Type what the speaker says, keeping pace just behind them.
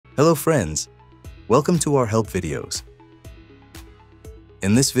Hello friends, welcome to our help videos.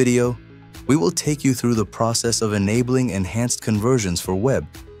 In this video, we will take you through the process of enabling enhanced conversions for web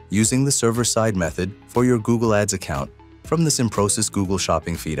using the server-side method for your Google Ads account from the Simprosys Google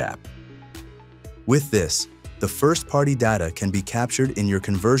Shopping Feed app. With this, the first-party data can be captured in your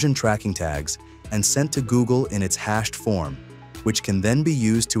conversion tracking tags and sent to Google in its hashed form, which can then be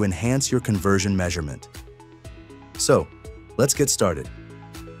used to enhance your conversion measurement. So, let's get started.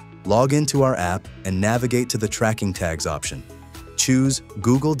 Log into our app and navigate to the Tracking Tags option. Choose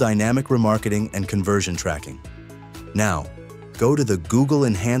Google Dynamic Remarketing and Conversion Tracking. Now, go to the Google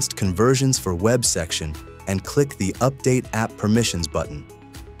Enhanced Conversions for Web section and click the Update App Permissions button.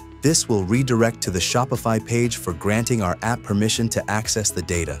 This will redirect to the Shopify page for granting our app permission to access the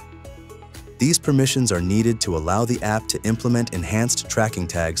data. These permissions are needed to allow the app to implement enhanced tracking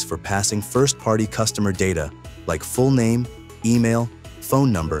tags for passing first-party customer data like full name, email,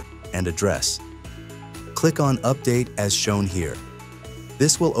 phone number, and address. Click on Update as shown here.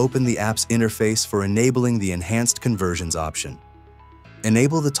 This will open the app's interface for enabling the Enhanced Conversions option.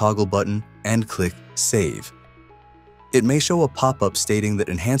 Enable the toggle button and click Save. It may show a pop-up stating that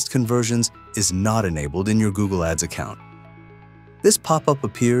Enhanced Conversions is not enabled in your Google Ads account. This pop-up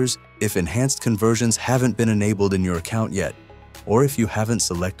appears if Enhanced Conversions haven't been enabled in your account yet, or if you haven't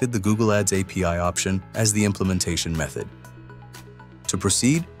selected the Google Ads API option as the implementation method. To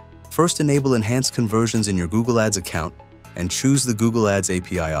proceed, first enable Enhanced Conversions in your Google Ads account and choose the Google Ads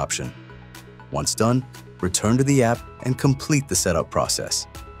API option. Once done, return to the app and complete the setup process.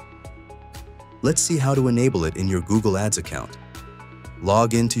 Let's see how to enable it in your Google Ads account.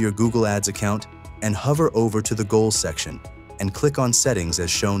 Log into your Google Ads account and hover over to the Goals section and click on Settings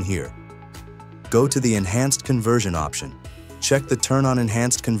as shown here. Go to the Enhanced Conversion option, check the Turn on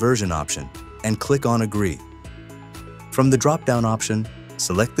Enhanced Conversion option, and click on Agree. From the drop-down option,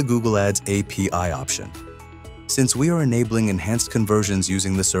 select the Google Ads API option, since we are enabling enhanced conversions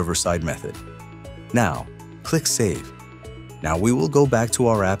using the server-side method. Now, click Save. Now we will go back to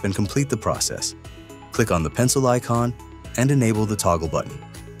our app and complete the process. Click on the pencil icon and enable the toggle button.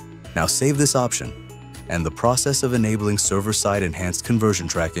 Now save this option, and the process of enabling server-side enhanced conversion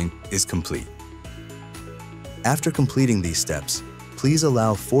tracking is complete. After completing these steps, please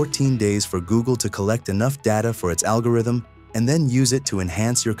allow 14 days for Google to collect enough data for its algorithm and then use it to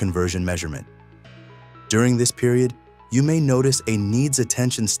enhance your conversion measurement. During this period, you may notice a Needs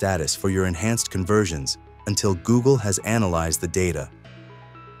Attention status for your enhanced conversions until Google has analyzed the data.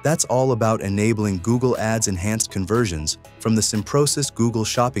 That's all about enabling Google Ads enhanced conversions from the Simprosys Google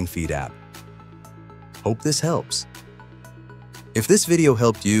Shopping Feed app. Hope this helps. If this video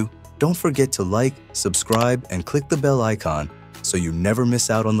helped you, don't forget to like, subscribe, and click the bell icon so you never miss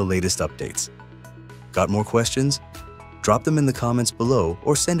out on the latest updates. Got more questions? Drop them in the comments below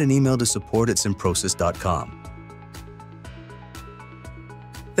or send an email to support@simprosys.com.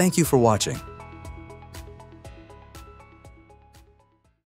 Thank you for watching.